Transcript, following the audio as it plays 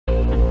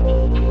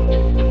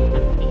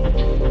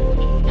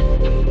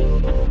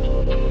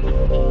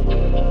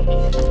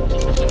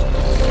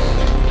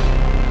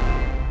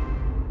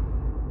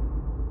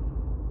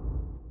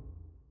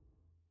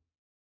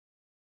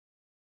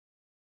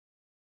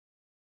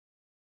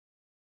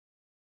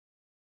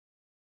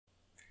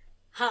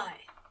Hi,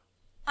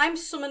 I'm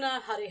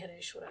Sumana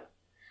Harihareswara.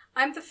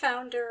 I'm the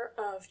founder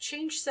of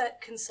Changeset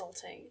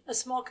Consulting, a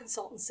small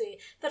consultancy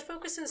that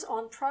focuses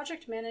on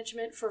project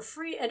management for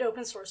free and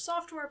open source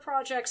software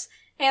projects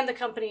and the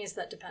companies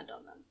that depend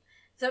on them.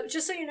 So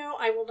just so you know,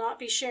 I will not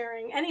be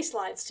sharing any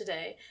slides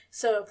today,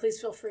 so please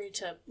feel free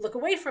to look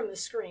away from the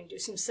screen, do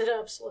some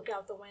sit-ups, look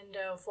out the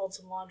window, fold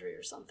some laundry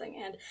or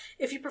something. And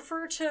if you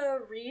prefer to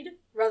read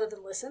rather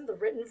than listen, the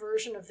written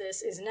version of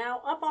this is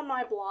now up on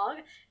my blog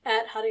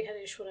at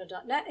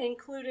harihareswara.net,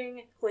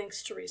 including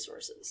links to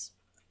resources.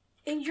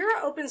 In your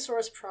open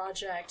source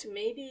project,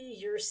 maybe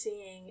you're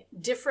seeing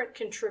different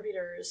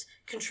contributors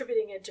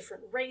contributing at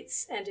different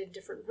rates and in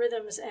different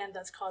rhythms, and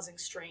that's causing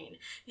strain.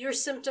 Your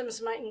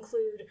symptoms might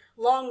include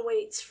long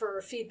waits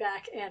for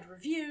feedback and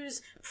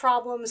reviews,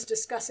 problems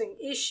discussing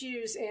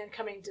issues and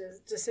coming to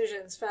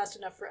decisions fast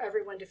enough for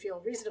everyone to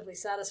feel reasonably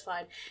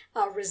satisfied,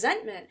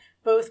 resentment,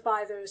 both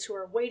by those who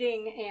are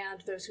waiting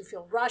and those who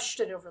feel rushed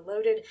and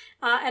overloaded,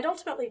 and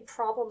ultimately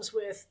problems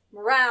with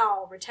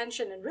morale,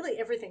 retention, and really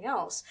everything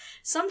else.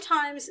 Sometimes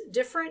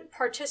different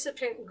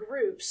participant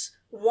groups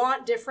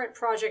want different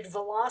project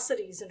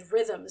velocities and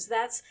rhythms.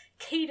 That's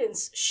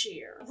cadence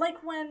shear. Like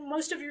when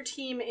most of your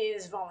team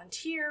is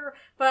volunteer,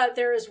 but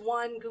there is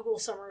one Google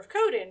Summer of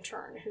Code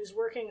intern who's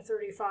working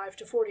 35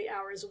 to 40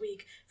 hours a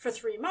week for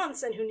 3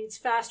 months and who needs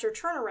faster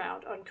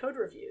turnaround on code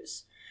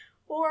reviews.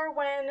 Or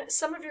when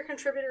some of your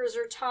contributors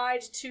are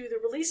tied to the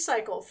release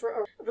cycle for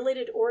a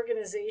related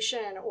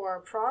organization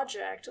or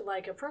project,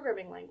 like a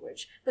programming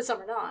language, but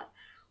some are not.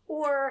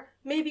 Or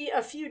maybe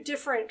a few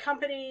different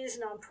companies,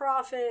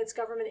 nonprofits,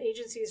 government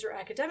agencies, or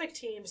academic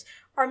teams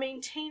are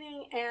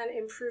maintaining and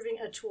improving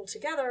a tool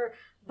together,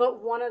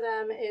 but one of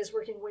them is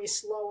working way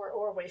slower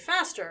or way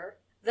faster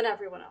than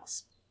everyone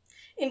else.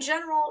 In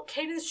general,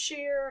 cadence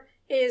shear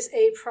is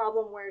a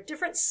problem where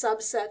different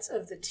subsets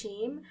of the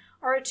team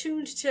are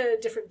attuned to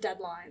different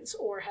deadlines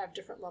or have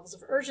different levels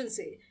of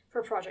urgency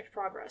for project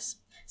progress.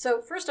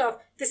 So first off,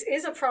 this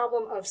is a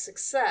problem of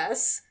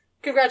success.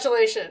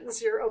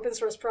 Congratulations, your open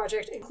source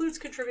project includes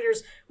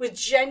contributors with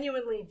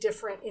genuinely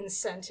different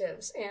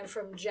incentives and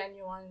from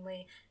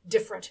genuinely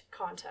different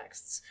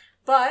contexts.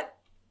 But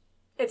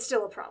it's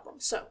still a problem.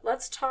 So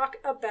let's talk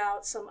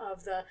about some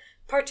of the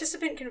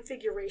participant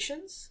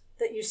configurations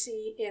that you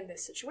see in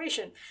this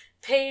situation.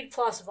 Paid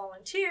plus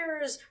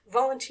volunteers,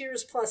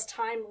 volunteers plus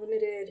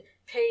time-limited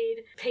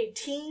paid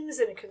teams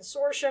in a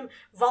consortium,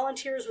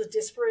 volunteers with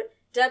disparate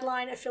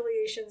deadline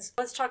affiliations.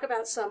 Let's talk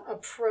about some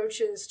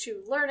approaches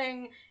to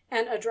learning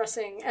and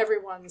addressing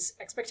everyone's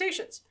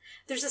expectations.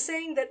 There's a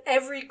saying that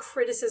every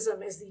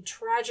criticism is the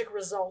tragic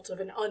result of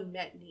an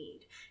unmet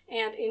need.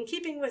 And in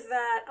keeping with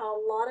that, a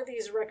lot of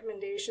these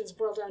recommendations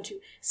boil down to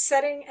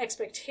setting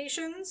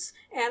expectations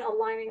and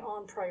aligning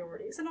on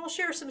priorities. And I'll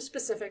share some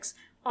specifics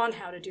on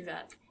how to do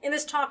that. In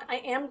this talk, I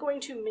am going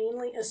to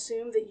mainly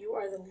assume that you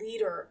are the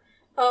leader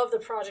of the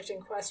project in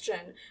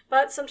question,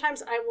 but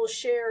sometimes I will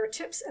share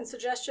tips and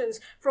suggestions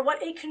for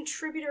what a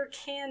contributor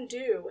can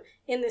do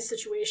in this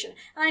situation.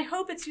 And I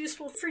hope it's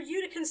useful for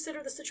you to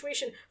consider the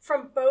situation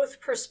from both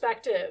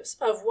perspectives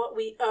of what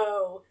we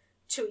owe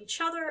to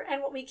each other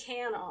and what we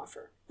can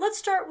offer. Let's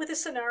start with a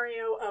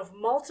scenario of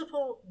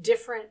multiple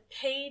different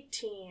paid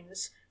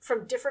teams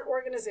from different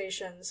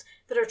organizations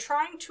that are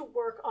trying to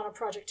work on a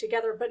project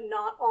together, but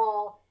not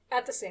all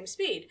at the same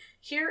speed.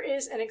 Here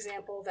is an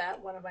example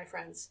that one of my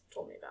friends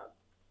told me about.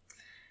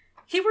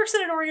 He works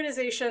at an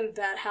organization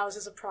that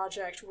houses a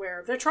project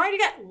where they're trying to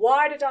get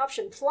wide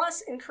adoption plus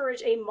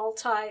encourage a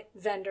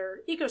multi-vendor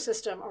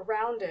ecosystem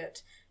around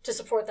it to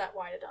support that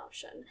wide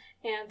adoption.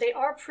 And they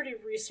are pretty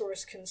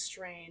resource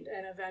constrained,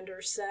 and a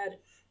vendor said,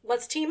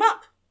 let's team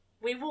up.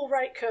 We will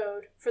write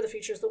code for the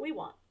features that we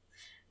want.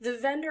 The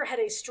vendor had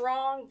a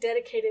strong,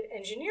 dedicated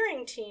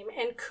engineering team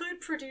and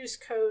could produce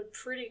code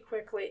pretty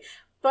quickly,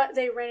 but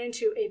they ran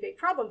into a big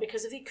problem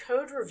because of the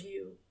code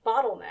review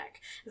bottleneck.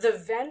 The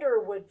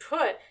vendor would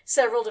put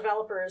several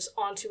developers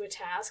onto a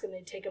task and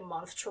they'd take a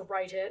month to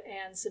write it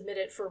and submit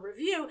it for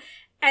review.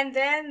 And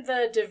then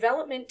the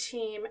development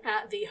team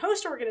at the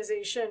host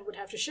organization would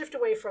have to shift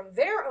away from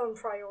their own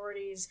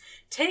priorities,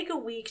 take a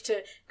week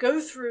to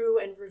go through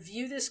and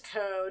review this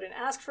code and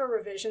ask for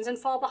revisions and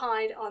fall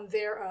behind on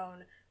their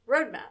own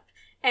roadmap.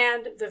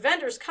 And the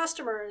vendor's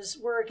customers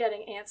were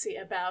getting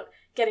antsy about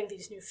getting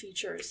these new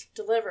features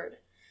delivered.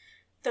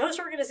 The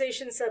host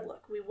organization said,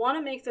 look, we want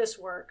to make this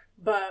work,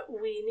 but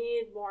we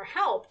need more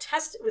help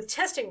with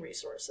testing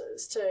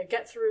resources to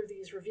get through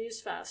these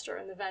reviews faster.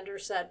 And the vendor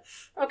said,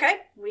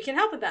 okay, we can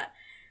help with that.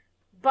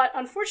 But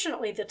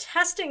unfortunately, the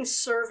testing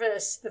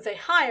service that they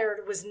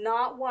hired was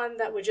not one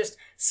that would just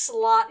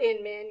slot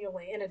in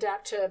manually and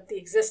adapt to the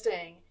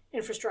existing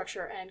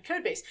infrastructure and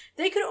code base.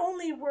 They could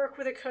only work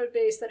with a code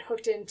base that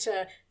hooked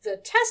into the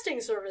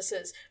testing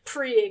services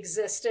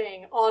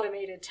pre-existing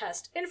automated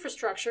test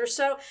infrastructure.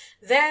 So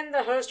then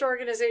the host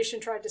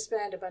organization tried to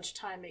spend a bunch of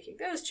time making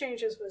those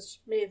changes, which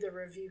made the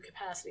review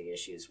capacity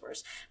issues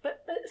worse.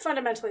 But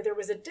fundamentally, there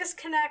was a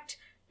disconnect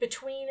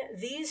between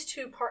these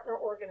two partner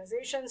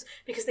organizations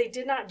because they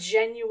did not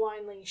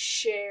genuinely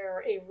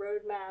share a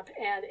roadmap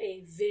and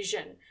a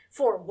vision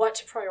for what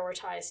to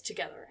prioritize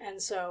together.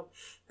 And so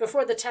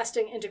before the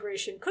testing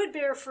integration could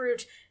bear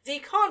fruit, the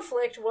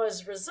conflict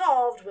was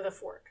resolved with a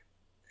fork.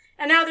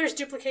 And now there's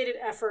duplicated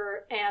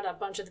effort and a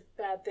bunch of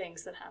bad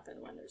things that happen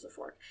when there's a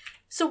fork.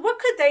 So what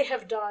could they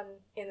have done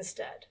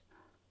instead?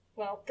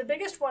 Well, the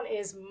biggest one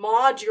is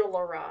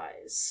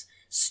modularize.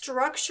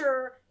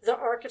 Structure the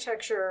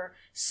architecture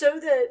so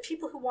that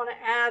people who want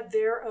to add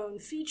their own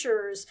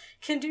features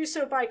can do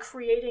so by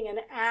creating an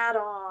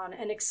add-on,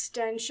 an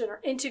extension, or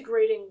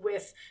integrating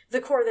with the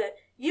core that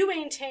you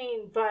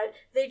maintain, but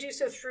they do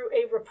so through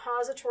a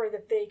repository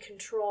that they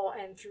control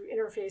and through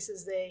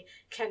interfaces they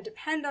can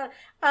depend on.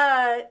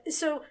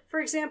 So,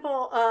 for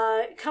example,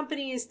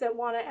 companies that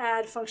want to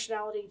add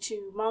functionality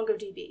to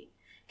MongoDB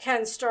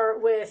can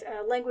start with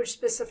a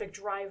language-specific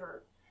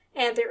driver.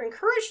 And they're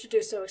encouraged to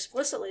do so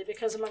explicitly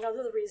because, among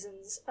other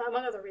reasons,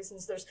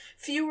 there's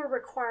fewer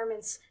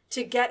requirements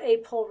to get a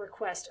pull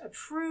request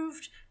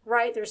approved,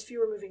 right? There's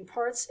fewer moving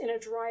parts in a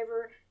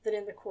driver than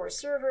in the core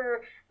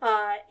server,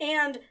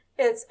 and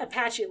it's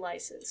Apache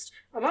licensed.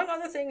 Among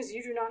other things,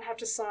 you do not have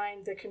to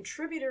sign the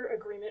contributor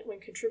agreement when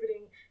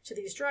contributing to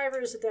these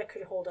drivers that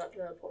could hold up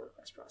the pull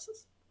request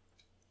process.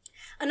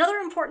 Another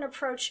important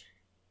approach: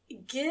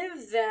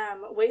 give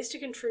them ways to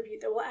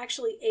contribute that will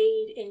actually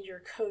aid in your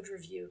code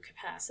review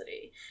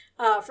capacity.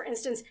 For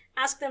instance,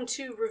 ask them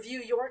to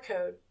review your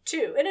code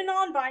too, in a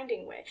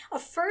non-binding way. A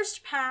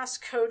first pass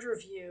code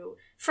review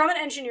from an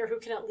engineer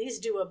who can at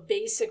least do a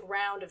basic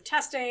round of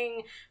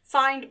testing,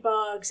 find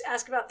bugs,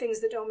 ask about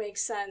things that don't make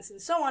sense, and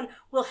so on,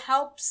 will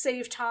help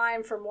save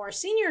time for more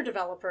senior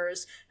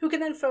developers who can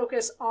then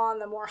focus on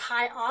the more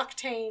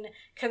high-octane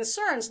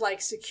concerns like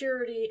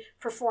security,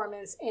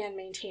 performance, and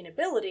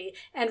maintainability.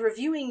 And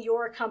reviewing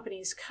your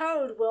company's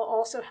code will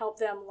also help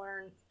them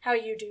learn how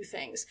you do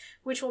things,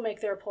 which will make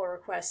their pull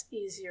requests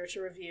easier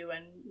to review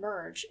and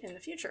merge in the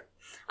future.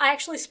 I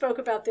actually spoke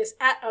about this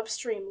at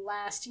Upstream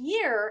last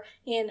year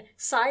in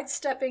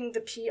sidestepping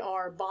the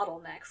PR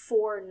bottleneck,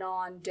 4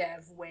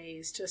 non-dev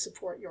ways to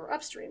support your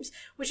upstreams,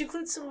 which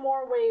includes some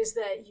more ways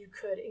that you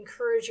could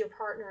encourage your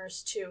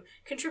partners to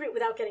contribute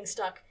without getting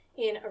stuck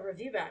in a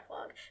review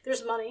backlog.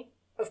 There's money,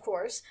 of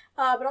course,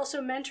 but also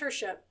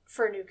mentorship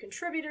for new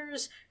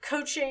contributors,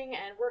 coaching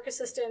and work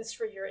assistance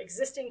for your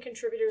existing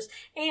contributors,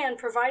 and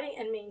providing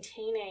and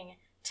maintaining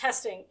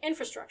testing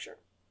infrastructure.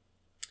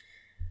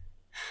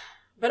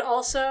 But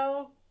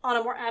also, on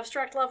a more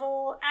abstract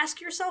level, ask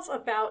yourself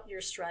about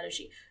your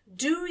strategy.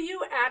 Do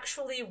you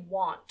actually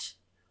want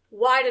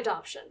wide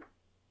adoption,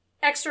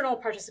 external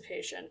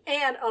participation,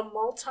 and a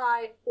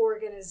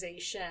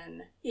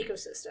multi-organization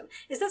ecosystem?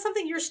 Is that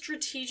something you're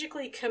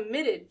strategically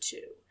committed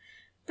to?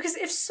 Because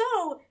if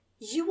so,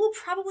 you will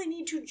probably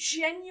need to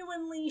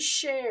genuinely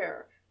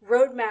share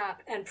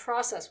roadmap and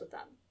process with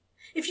them.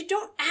 If you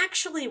don't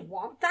actually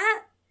want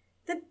that,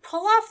 then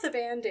pull off the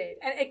Band-Aid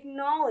and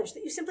acknowledge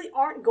that you simply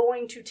aren't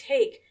going to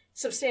take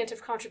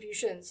substantive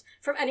contributions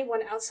from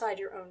anyone outside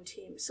your own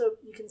team, so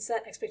you can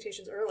set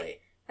expectations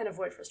early and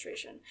avoid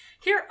frustration.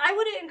 Here, I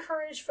would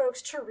encourage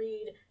folks to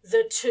read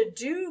the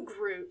To-Do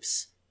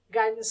Group's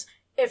guidance,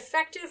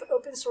 Effective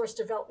Open Source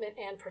Development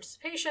and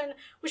Participation,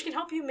 which can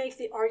help you make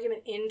the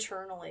argument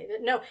internally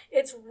that no,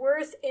 it's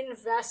worth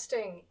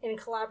investing in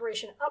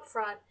collaboration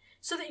upfront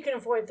so that you can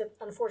avoid the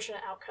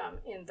unfortunate outcome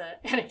in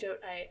the anecdote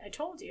I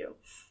told you.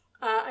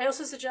 I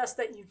also suggest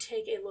that you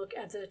take a look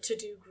at the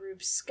To-Do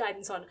Group's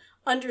guidance on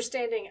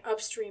understanding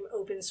upstream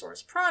open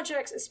source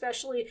projects,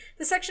 especially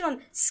the section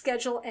on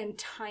schedule and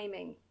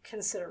timing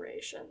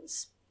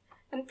considerations.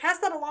 And pass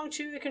that along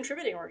to the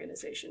contributing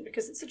organization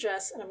because it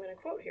suggests, and I'm going to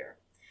quote here,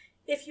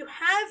 if you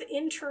have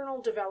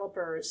internal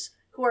developers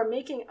who are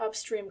making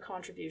upstream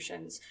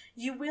contributions,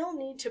 you will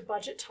need to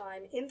budget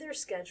time in their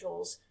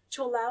schedules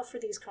to allow for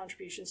these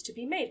contributions to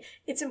be made.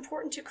 It's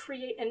important to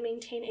create and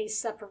maintain a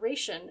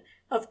separation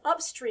of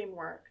upstream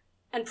work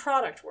and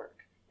product work.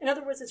 In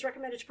other words, it's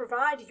recommended to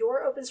provide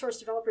your open source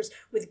developers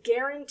with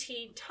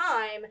guaranteed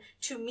time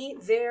to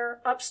meet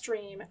their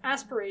upstream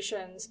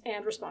aspirations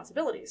and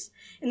responsibilities.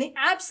 In the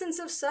absence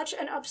of such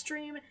an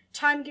upstream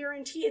time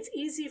guarantee, it's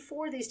easy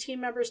for these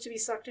team members to be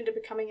sucked into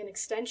becoming an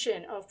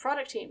extension of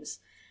product teams,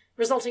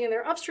 resulting in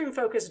their upstream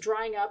focus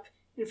drying up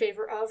in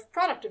favor of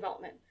product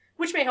development,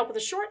 which may help in the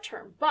short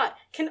term, but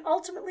can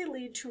ultimately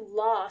lead to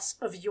loss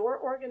of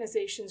your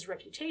organization's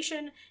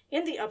reputation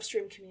in the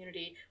upstream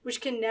community,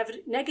 which can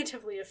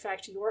negatively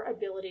affect your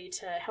ability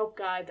to help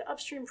guide the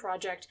upstream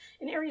project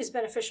in areas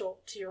beneficial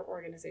to your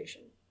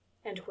organization.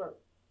 End quote.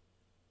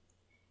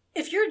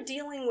 If you're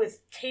dealing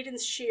with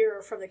Cadence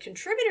shear from the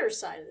contributor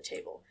side of the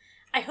table,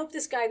 I hope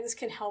this guidance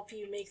can help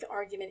you make the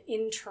argument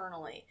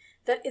internally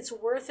that it's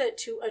worth it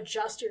to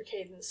adjust your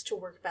cadence to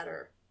work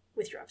better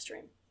with your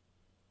upstream.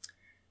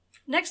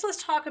 Next,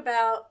 let's talk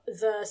about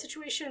the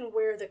situation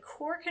where the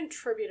core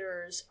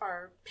contributors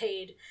are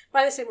paid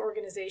by the same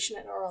organization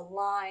and are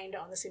aligned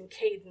on the same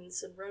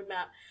cadence and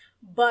roadmap,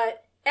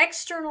 but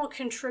External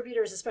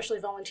contributors, especially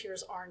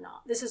volunteers, are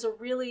not. This is a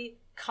really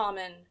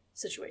common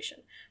situation.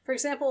 For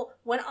example,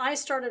 when I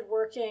started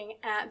working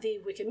at the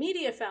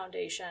Wikimedia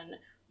Foundation,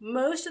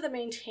 most of the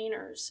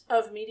maintainers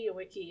of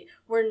MediaWiki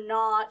were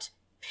not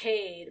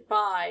paid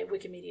by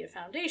Wikimedia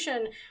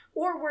Foundation,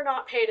 or were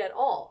not paid at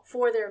all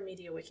for their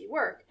MediaWiki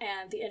work.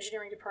 And the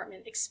engineering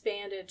department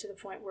expanded to the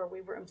point where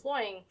we were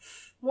employing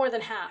more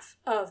than half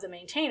of the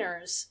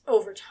maintainers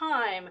over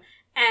time.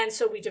 And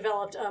so we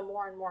developed a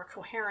more and more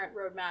coherent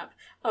roadmap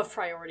of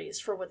priorities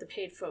for what the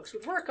paid folks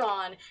would work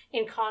on,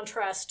 in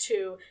contrast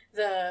to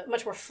the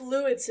much more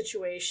fluid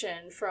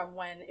situation from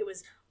when it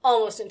was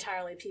almost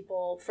entirely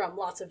people from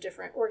lots of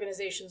different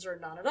organizations or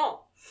none at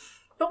all.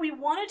 But we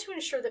wanted to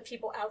ensure that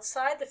people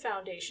outside the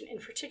foundation, in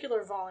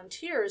particular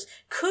volunteers,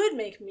 could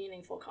make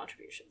meaningful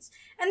contributions.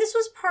 And this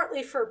was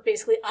partly for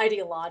basically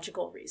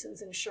ideological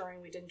reasons, ensuring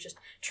we didn't just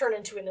turn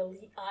into an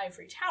elite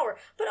ivory tower,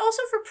 but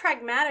also for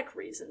pragmatic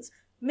reasons,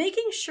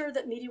 making sure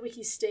that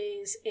MediaWiki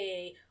stays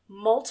a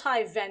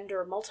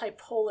multi-vendor,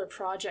 multipolar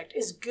project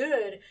is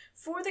good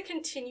for the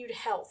continued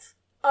health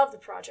of the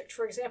project.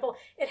 For example,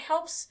 it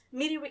helps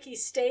MediaWiki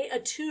stay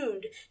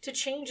attuned to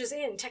changes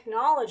in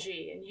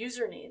technology and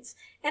user needs,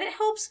 and it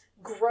helps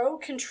grow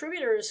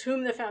contributors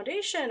whom the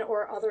foundation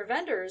or other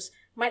vendors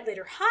might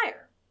later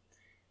hire.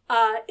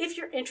 If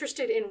you're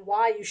interested in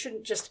why you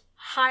shouldn't just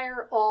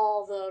hire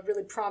all the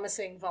really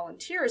promising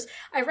volunteers,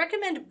 I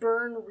recommend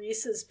Bern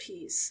Reese's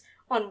piece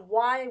on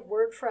why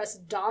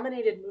WordPress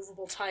dominated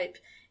movable type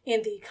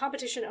in the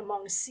competition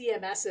among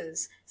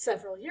CMSs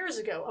several years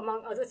ago.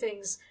 Among other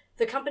things,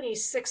 the company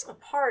 6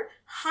 Apart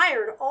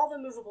hired all the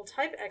movable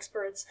type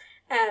experts,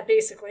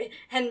 basically,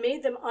 and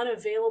made them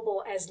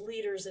unavailable as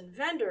leaders and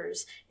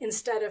vendors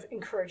instead of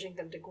encouraging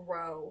them to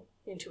grow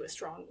into a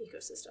strong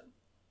ecosystem.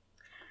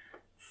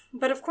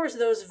 But of course,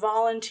 those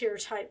volunteer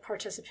type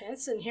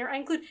participants, and here I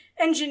include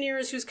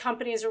engineers whose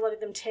companies are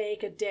letting them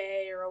take a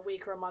day or a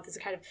week or a month as a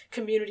kind of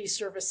community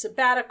service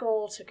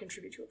sabbatical to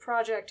contribute to a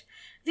project.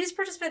 These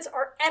participants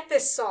are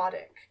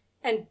episodic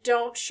and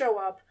don't show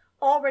up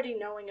already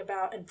knowing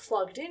about and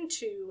plugged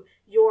into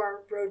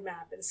your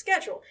roadmap and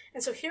schedule.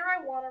 And so here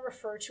I want to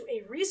refer to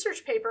a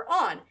research paper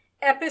on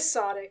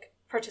episodic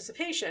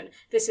participation.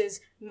 This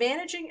is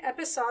Managing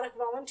Episodic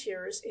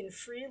Volunteers in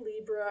Free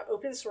Libre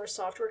Open Source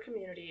Software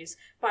Communities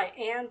by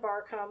Anne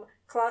Barkham,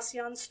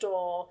 Klaas-Jan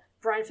Stoll,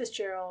 Brian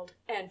Fitzgerald,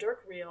 and Dirk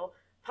Reel,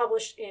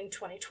 published in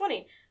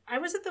 2020. I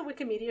was at the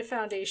Wikimedia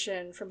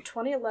Foundation from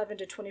 2011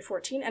 to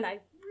 2014, and I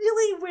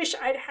really wish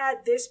I'd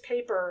had this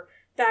paper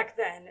back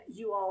then.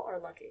 You all are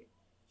lucky.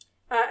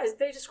 As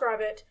they describe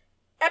it,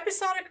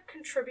 episodic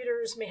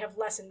contributors may have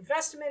less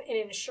investment in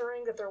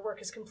ensuring that their work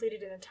is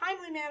completed in a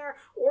timely manner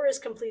or is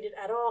completed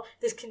at all.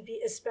 This can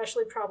be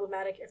especially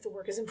problematic if the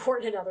work is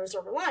important and others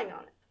are relying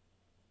on it.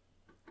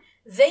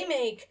 They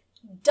make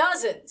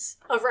dozens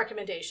of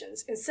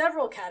recommendations in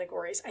several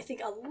categories. I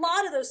think a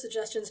lot of those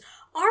suggestions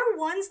are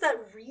ones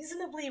that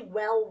reasonably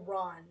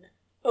well-run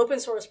open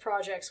source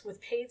projects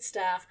with paid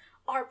staff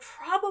are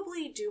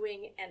probably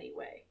doing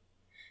anyway.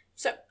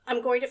 So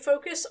I'm going to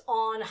focus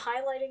on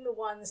highlighting the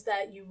ones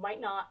that you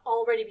might not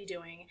already be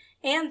doing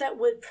and that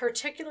would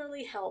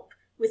particularly help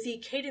with the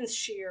Cadence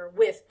shear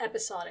with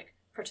episodic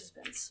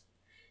participants.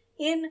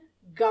 In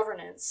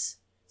governance,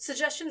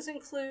 suggestions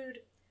include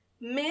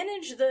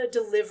manage the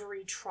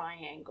delivery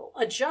triangle,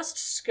 adjust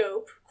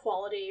scope,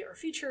 quality, or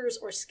features,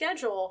 or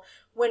schedule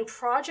when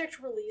project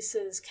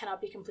releases cannot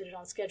be completed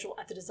on schedule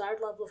at the desired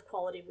level of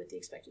quality with the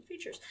expected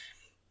features.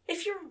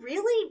 If you're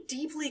really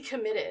deeply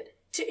committed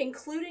to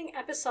including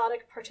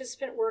episodic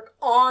participant work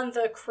on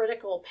the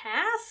critical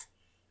path,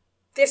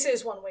 this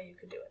is one way you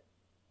could do it.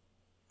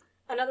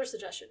 Another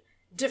suggestion,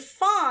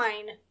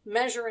 define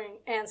measuring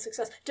and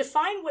success.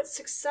 Define what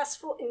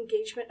successful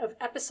engagement of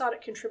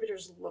episodic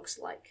contributors looks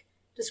like.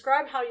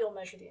 Describe how you'll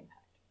measure the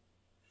impact.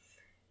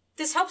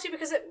 This helps you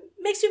because it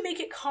makes you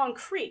make it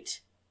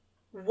concrete.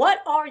 What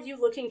are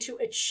you looking to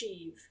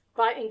achieve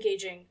by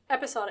engaging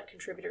episodic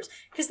contributors?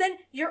 Because then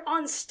you're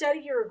on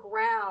steadier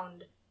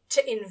ground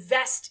to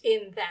invest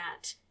in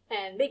that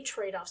and make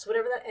trade-offs,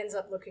 whatever that ends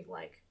up looking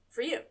like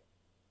for you.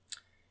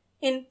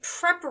 In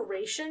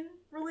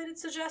preparation-related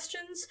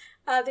suggestions,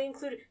 they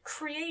include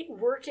create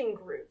working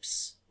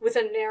groups with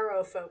a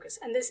narrow focus.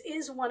 And this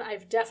is one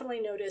I've definitely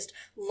noticed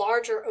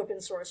larger open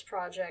source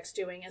projects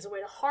doing as a way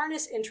to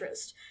harness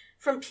interest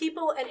from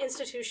people and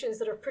institutions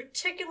that are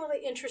particularly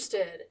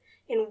interested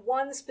in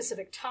one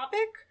specific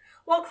topic,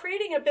 while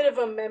creating a bit of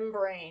a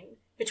membrane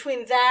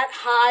between that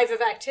hive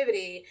of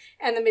activity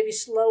and the maybe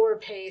slower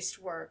paced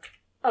work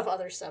of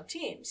other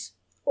sub-teams,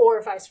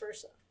 or vice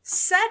versa.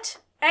 Set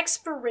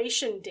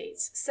expiration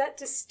dates, set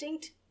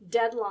distinct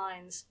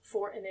deadlines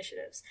for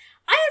initiatives.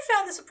 I have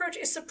found this approach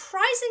is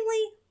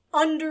surprisingly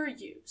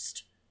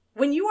underused.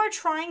 When you are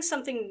trying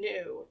something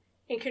new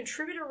in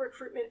contributor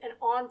recruitment and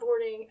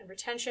onboarding and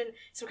retention,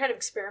 some kind of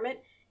experiment,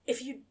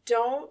 if you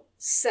don't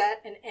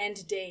set an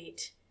end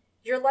date,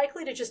 you're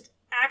likely to just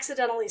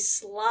accidentally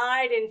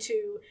slide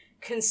into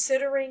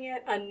considering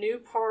it a new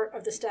part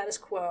of the status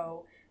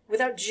quo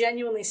without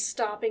genuinely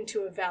stopping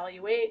to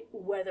evaluate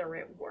whether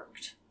it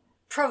worked.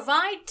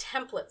 Provide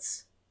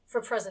templates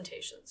for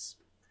presentations.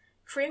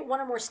 Create one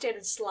or more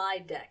standard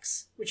slide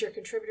decks, which your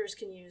contributors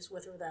can use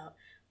with or without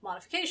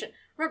modification.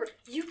 Remember,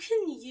 you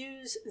can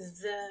use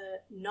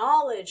the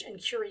knowledge and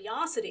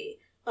curiosity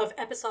of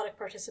episodic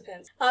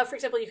participants. For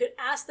example, you could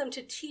ask them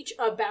to teach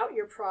about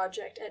your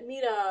project at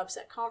meetups,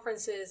 at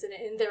conferences, and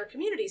in their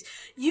communities.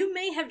 You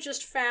may have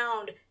just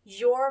found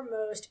your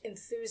most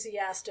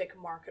enthusiastic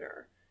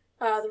marketer.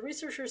 The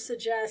researchers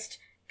suggest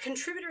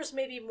contributors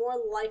may be more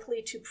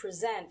likely to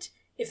present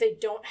if they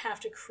don't have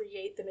to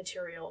create the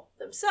material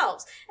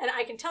themselves. And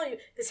I can tell you,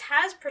 this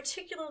has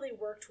particularly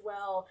worked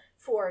well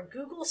for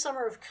Google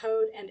Summer of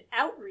Code and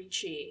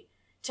Outreachy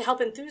to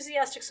help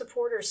enthusiastic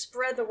supporters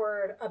spread the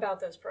word about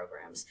those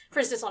programs, for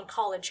instance, on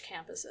college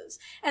campuses.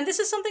 And this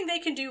is something they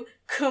can do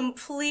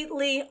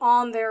completely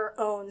on their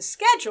own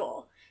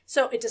schedule,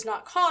 so it does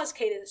not cause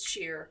Cadence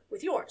shear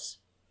with yours.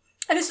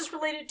 And this is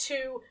related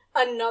to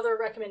another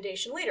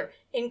recommendation later.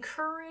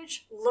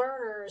 Encourage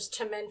learners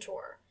to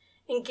mentor.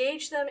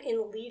 Engage them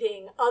in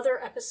leading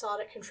other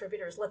episodic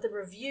contributors. Let them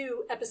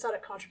review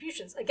episodic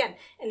contributions. Again,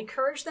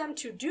 encourage them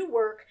to do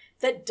work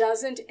that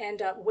doesn't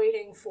end up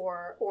waiting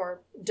for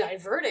or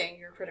diverting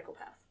your critical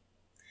path.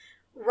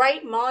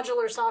 Write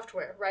modular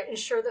software, right?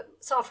 Ensure that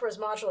software is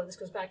modular. This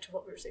goes back to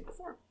what we were saying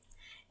before.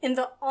 In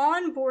the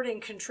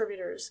onboarding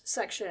contributors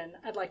section,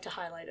 I'd like to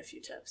highlight a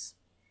few tips.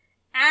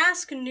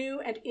 Ask new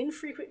and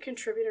infrequent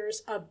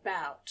contributors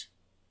about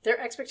their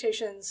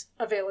expectations,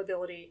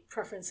 availability,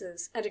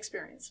 preferences, and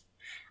experience.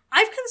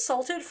 I've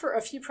consulted for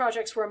a few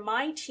projects where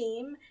my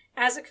team,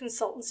 as a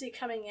consultancy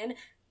coming in,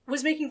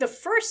 was making the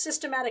first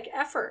systematic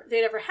effort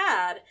they'd ever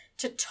had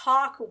to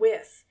talk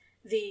with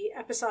the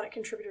episodic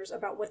contributors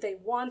about what they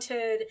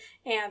wanted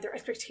and their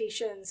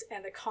expectations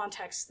and the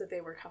context that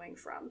they were coming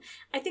from.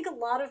 I think a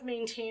lot of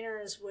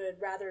maintainers would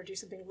rather do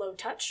something low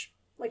touch,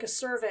 like a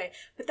survey,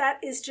 but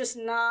that is just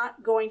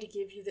not going to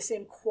give you the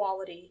same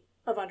quality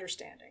of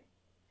understanding.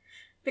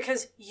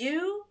 Because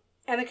you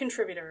and the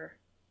contributor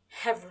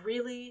have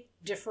really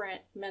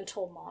different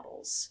mental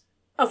models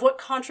of what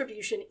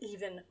contribution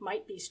even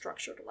might be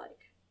structured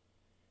like.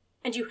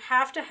 And you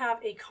have to have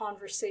a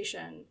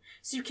conversation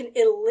so you can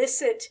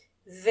elicit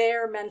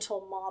their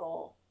mental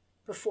model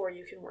before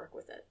you can work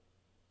with it.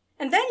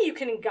 And then you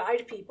can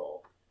guide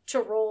people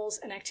to roles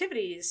and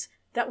activities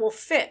that will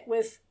fit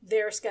with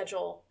their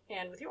schedule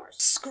and with yours.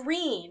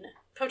 Screen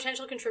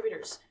potential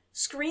contributors.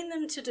 Screen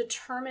them to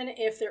determine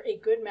if they're a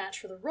good match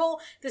for the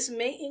role. This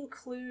may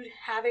include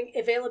having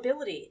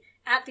availability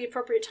at the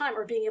appropriate time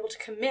or being able to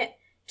commit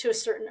to a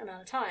certain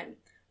amount of time.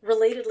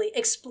 Relatedly,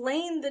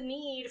 explain the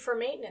need for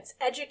maintenance.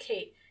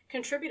 Educate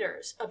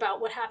contributors about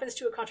what happens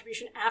to a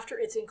contribution after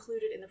it's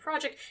included in the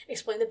project.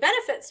 Explain the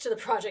benefits to the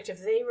project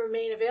if they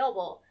remain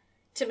available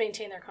to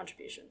maintain their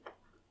contribution.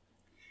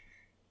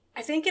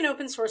 I think in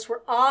open source,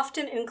 we're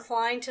often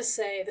inclined to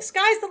say, the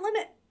sky's the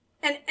limit.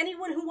 And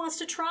anyone who wants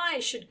to try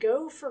should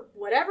go for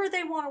whatever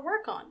they want to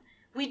work on.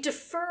 We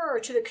defer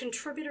to the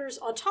contributor's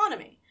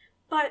autonomy.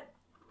 But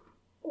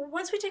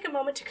once we take a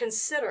moment to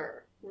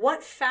consider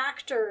what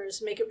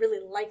factors make it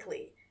really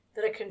likely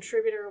that a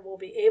contributor will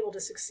be able to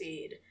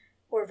succeed,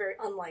 or very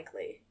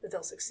unlikely that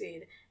they'll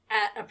succeed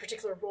at a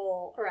particular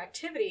role or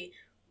activity,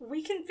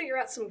 we can figure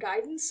out some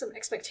guidance, some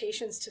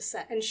expectations to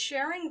set. And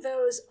sharing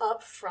those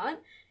up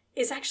front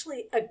is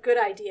actually a good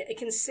idea. It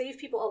can save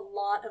people a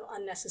lot of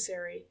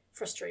unnecessary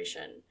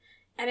frustration.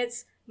 And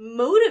it's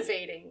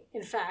motivating,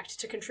 in fact,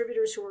 to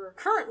contributors who are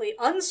currently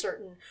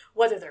uncertain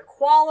whether they're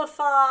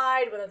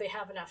qualified, whether they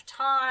have enough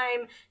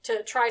time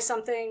to try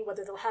something,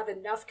 whether they'll have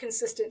enough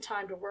consistent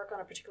time to work on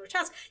a particular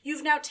task.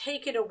 You've now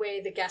taken away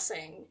the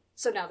guessing,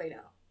 so now they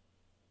know.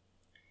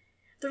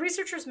 The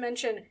researchers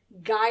mention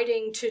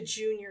guiding to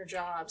junior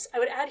jobs. I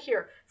would add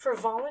here, for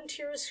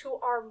volunteers who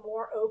are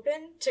more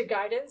open to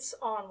guidance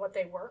on what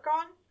they work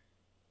on,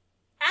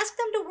 ask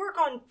them to work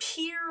on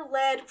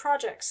peer-led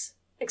projects,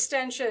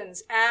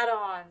 extensions,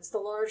 add-ons, the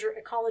larger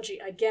ecology.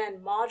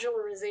 Again,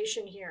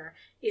 modularization here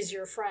is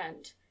your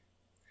friend.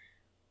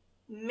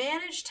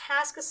 Manage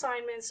task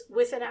assignments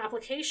with an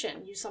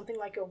application. Use something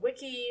like a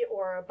wiki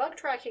or a bug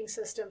tracking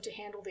system to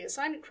handle the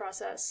assignment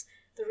process.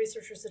 The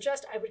researchers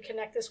suggest I would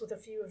connect this with a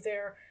few of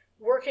their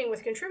working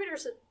with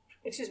contributors,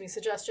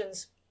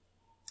 suggestions.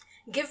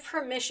 Give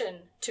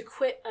permission to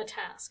quit a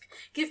task.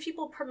 Give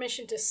people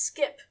permission to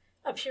skip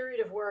a period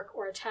of work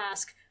or a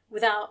task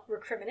without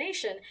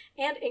recrimination,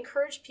 and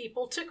encourage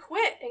people to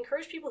quit.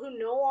 Encourage people who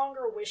no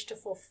longer wish to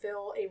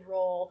fulfill a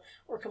role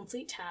or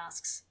complete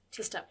tasks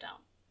to step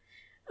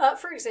down.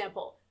 For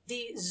example,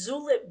 the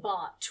Zulip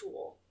bot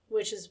tool,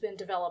 which has been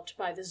developed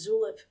by the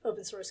Zulip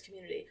open source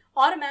community,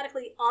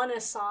 automatically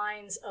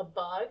unassigns a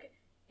bug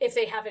if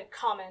they haven't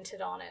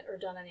commented on it or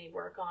done any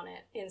work on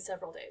it in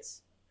several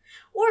days.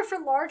 Or for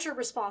larger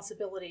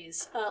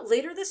responsibilities,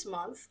 later this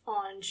month,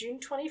 on June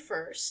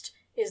 21st,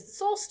 is the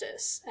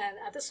solstice. And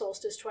at the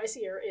solstice, twice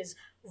a year, is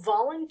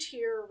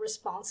Volunteer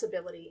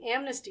Responsibility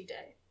Amnesty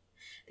Day.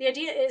 The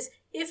idea is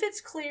if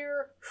it's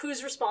clear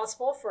who's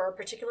responsible for a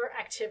particular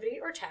activity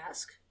or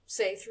task,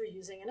 say through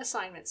using an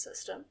assignment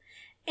system,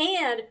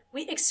 and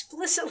we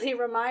explicitly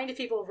remind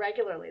people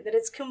regularly that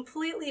it's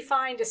completely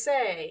fine to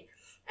say,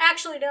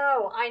 actually,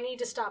 no, I need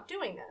to stop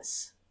doing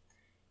this,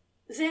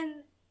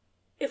 then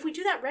if we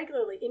do that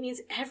regularly, it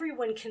means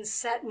everyone can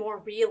set more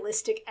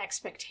realistic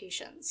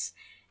expectations.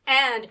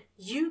 And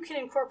you can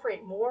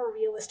incorporate more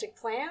realistic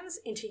plans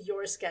into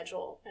your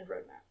schedule and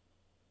roadmap.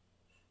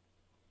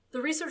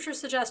 The researchers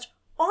suggest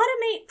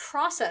automate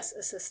process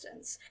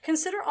assistance.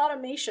 Consider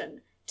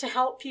automation to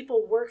help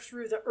people work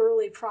through the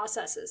early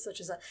processes, such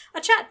as a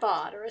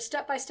chatbot or a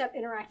step-by-step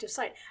interactive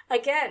site.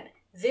 Again,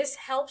 this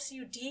helps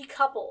you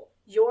decouple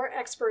your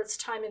expert's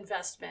time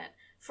investment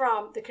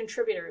from the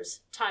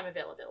contributor's time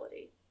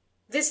availability.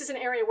 This is an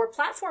area where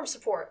platform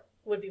support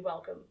would be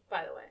welcome,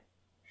 by the way.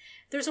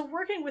 There's a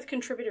working with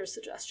contributors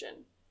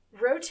suggestion.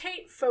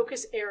 Rotate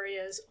focus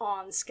areas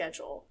on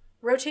schedule.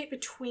 Rotate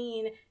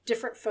between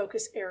different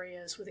focus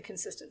areas with a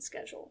consistent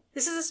schedule.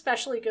 This is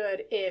especially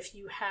good if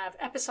you have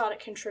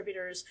episodic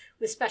contributors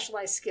with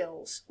specialized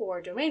skills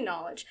or domain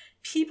knowledge.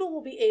 People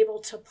will be able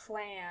to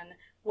plan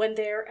when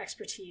their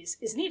expertise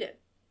is needed.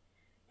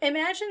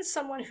 Imagine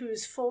someone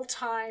who's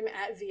full-time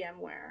at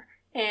VMware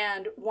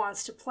and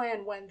wants to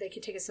plan when they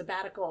could take a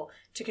sabbatical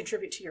to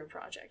contribute to your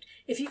project.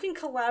 If you can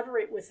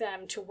collaborate with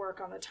them to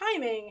work on the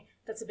timing,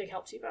 that's a big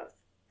help to you both.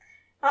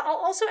 I'll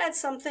also add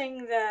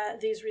something that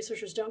these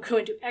researchers don't go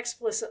into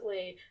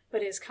explicitly,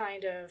 but is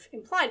kind of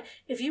implied.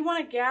 If you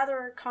want to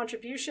gather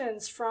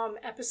contributions from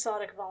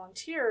episodic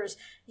volunteers,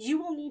 you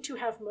will need to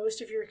have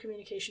most of your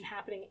communication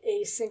happening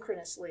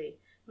asynchronously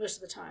most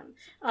of the time.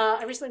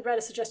 I recently read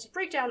a suggested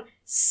breakdown.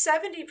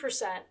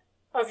 70%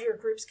 of your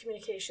group's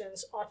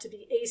communications ought to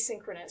be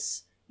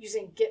asynchronous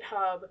using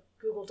GitHub,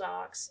 Google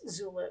Docs,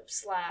 Zulip,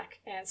 Slack,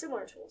 and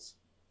similar tools.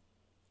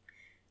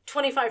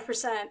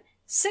 25%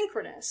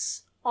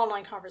 synchronous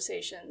online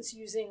conversations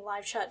using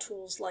live chat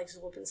tools like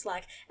Zulip and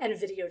Slack and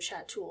video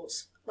chat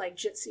tools like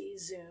Jitsi,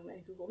 Zoom,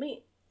 and Google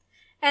Meet.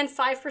 And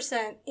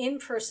 5%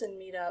 in-person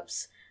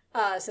meetups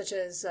such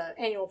as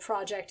annual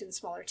project and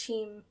smaller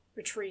team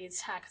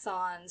retreats,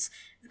 hackathons,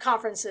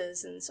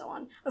 conferences, and so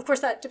on. Of course,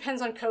 that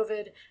depends on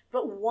COVID,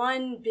 but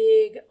one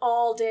big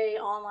all-day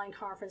online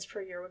conference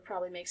per year would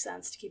probably make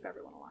sense to keep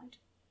everyone aligned.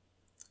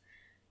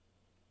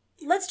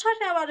 Let's talk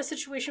now about a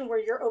situation where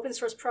your open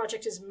source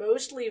project is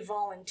mostly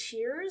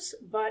volunteers,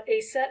 but a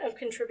set of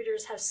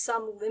contributors have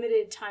some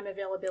limited time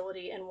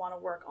availability and want to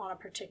work on a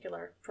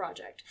particular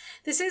project.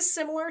 This is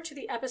similar to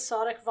the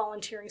episodic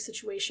volunteering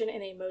situation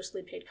in a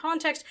mostly paid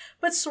context,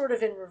 but sort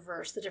of in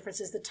reverse. The difference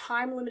is the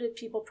time-limited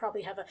people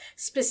probably have a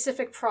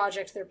specific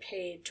project they're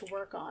paid to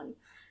work on.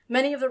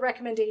 Many of the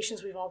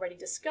recommendations we've already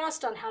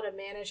discussed on how to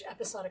manage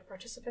episodic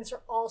participants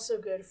are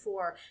also good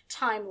for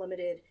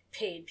time-limited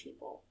paid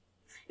people.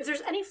 If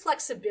there's any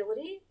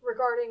flexibility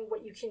regarding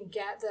what you can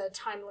get the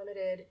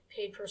time-limited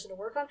paid person to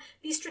work on,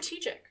 be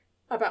strategic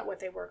about what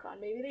they work on.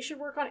 Maybe they should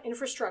work on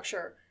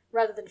infrastructure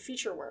rather than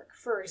feature work.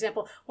 For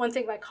example, one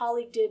thing my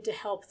colleague did to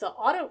help the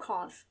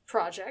AutoConf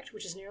project,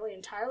 which is nearly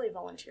entirely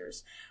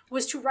volunteers,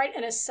 was to write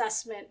an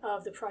assessment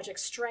of the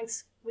project's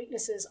strengths,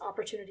 weaknesses,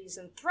 opportunities,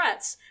 and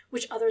threats,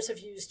 which others have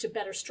used to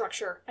better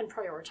structure and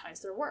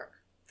prioritize their work.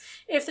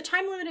 If the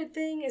time-limited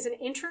thing is an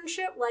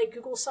internship like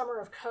Google Summer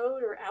of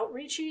Code or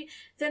Outreachy,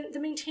 then the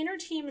maintainer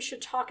team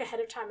should talk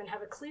ahead of time and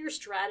have a clear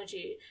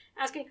strategy,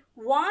 asking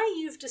why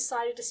you've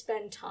decided to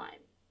spend time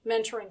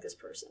mentoring this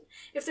person.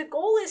 If the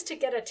goal is to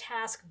get a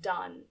task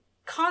done,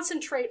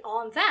 concentrate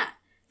on that.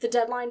 The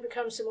deadline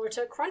becomes similar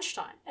to crunch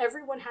time.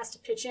 Everyone has to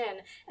pitch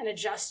in and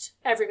adjust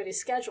everybody's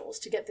schedules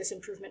to get this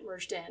improvement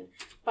merged in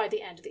by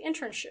the end of the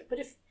internship. But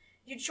if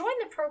you join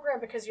the program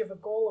because you have a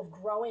goal of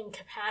growing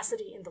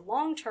capacity in the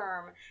long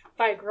term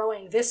by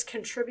growing this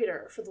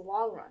contributor for the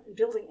long run and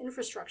building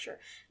infrastructure,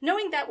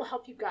 knowing that will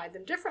help you guide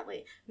them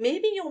differently.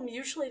 Maybe you'll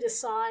mutually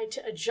decide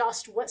to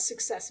adjust what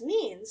success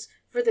means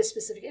for this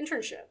specific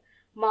internship,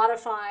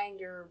 modifying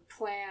your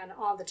plan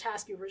on the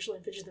task you originally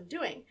envisioned them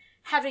doing,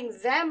 having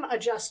them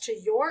adjust to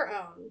your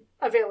own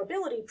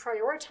availability,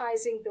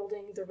 prioritizing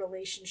building the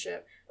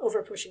relationship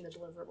over pushing the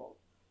deliverable.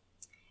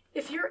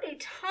 If you're a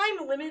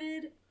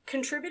time-limited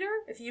contributor,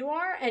 if you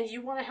are, and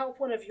you want to help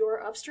one of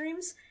your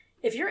upstreams,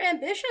 if you're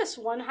ambitious,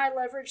 one high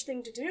leverage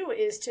thing to do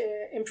is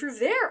to improve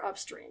their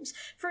upstreams.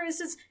 For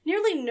instance,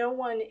 nearly no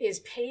one is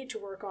paid to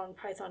work on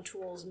Python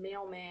tools,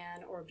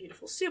 Mailman, or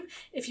Beautiful Soup.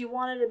 If you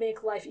wanted to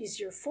make life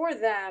easier for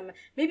them,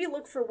 maybe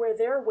look for where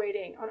they're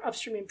waiting on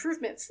upstream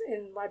improvements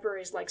in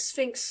libraries like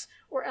Sphinx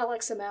or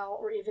LXML,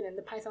 or even in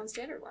the Python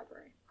standard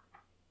library.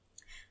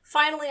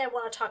 Finally, I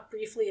want to talk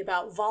briefly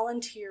about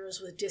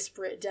volunteers with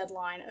disparate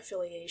deadline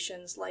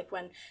affiliations, like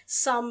when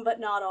some but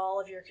not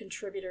all of your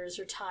contributors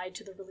are tied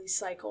to the release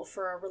cycle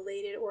for a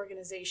related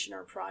organization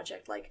or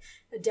project, like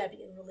a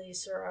Debian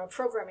release or a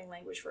programming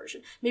language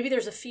version. Maybe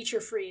there's a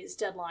feature freeze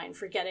deadline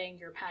for getting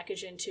your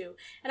package into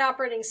an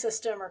operating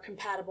system or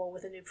compatible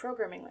with a new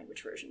programming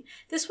language version.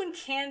 This one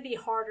can be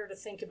harder to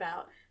think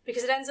about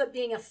because it ends up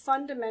being a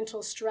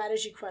fundamental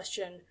strategy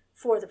question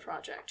for the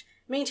project.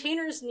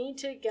 Maintainers need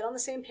to get on the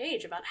same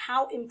page about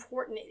how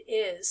important it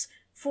is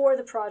for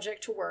the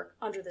project to work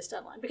under this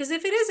deadline. Because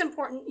if it is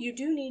important, you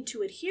do need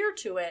to adhere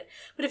to it.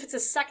 But if it's a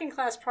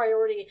second-class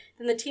priority,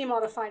 then the team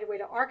ought to find a way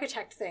to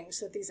architect things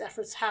so that these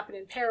efforts happen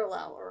in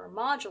parallel or are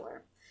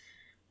modular.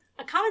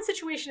 A common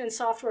situation in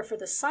software for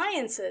the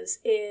sciences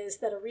is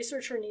that a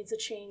researcher needs a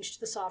change to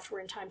the software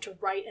in time to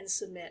write and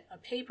submit a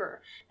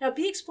paper. Now,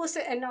 be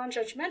explicit and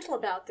non-judgmental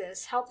about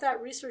this. Help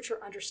that researcher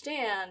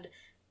understand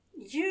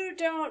you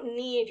don't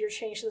need your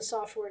change to the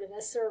software to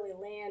necessarily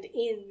land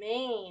in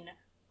main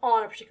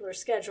on a particular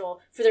schedule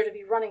for there to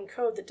be running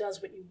code that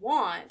does what you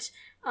want.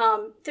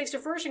 Thanks to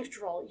version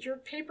control, your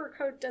paper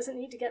code doesn't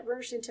need to get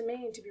merged into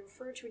main to be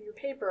referred to in your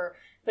paper,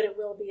 but it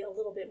will be a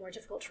little bit more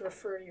difficult to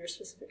refer to your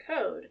specific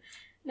code.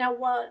 Now,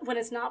 when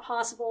it's not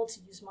possible to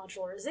use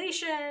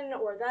modularization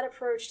or that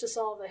approach to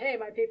solve the, hey,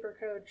 my paper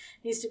code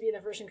needs to be in the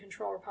version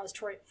control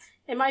repository,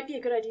 it might be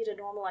a good idea to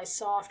normalize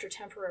soft or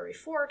temporary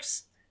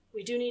forks.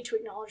 We do need to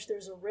acknowledge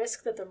there's a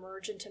risk that the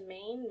merge into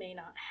main may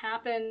not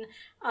happen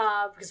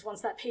because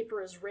once that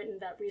paper is written,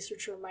 that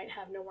researcher might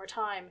have no more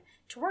time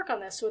to work on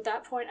this. So at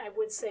that point, I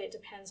would say it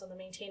depends on the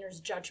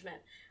maintainer's judgment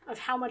of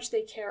how much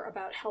they care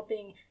about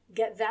helping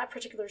get that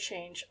particular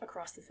change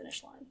across the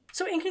finish line.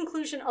 So in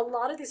conclusion, a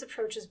lot of these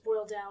approaches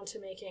boil down to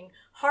making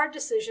hard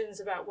decisions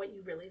about what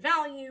you really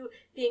value,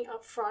 being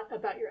upfront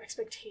about your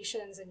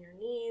expectations and your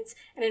needs,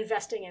 and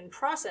investing in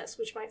process,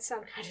 which might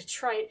sound kind of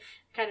trite,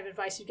 kind of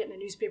advice you get in a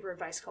newspaper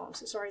advice column.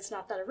 So sorry it's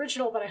not that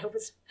original, but I hope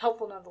it's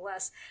helpful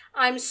nonetheless.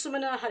 I'm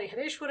Sumana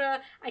Harihareswara.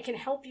 I can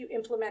help you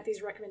implement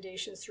these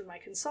recommendations through my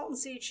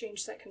consultancy,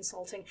 Changeset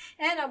Consulting,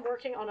 and I'm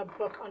working on a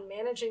book on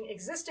managing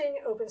existing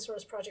open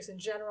source projects in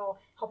general,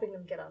 helping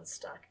them get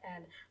unstuck.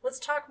 And let's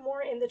talk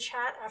more in the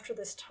chat after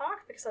this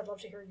talk because I'd love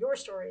to hear your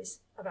stories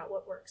about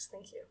what works.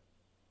 Thank you.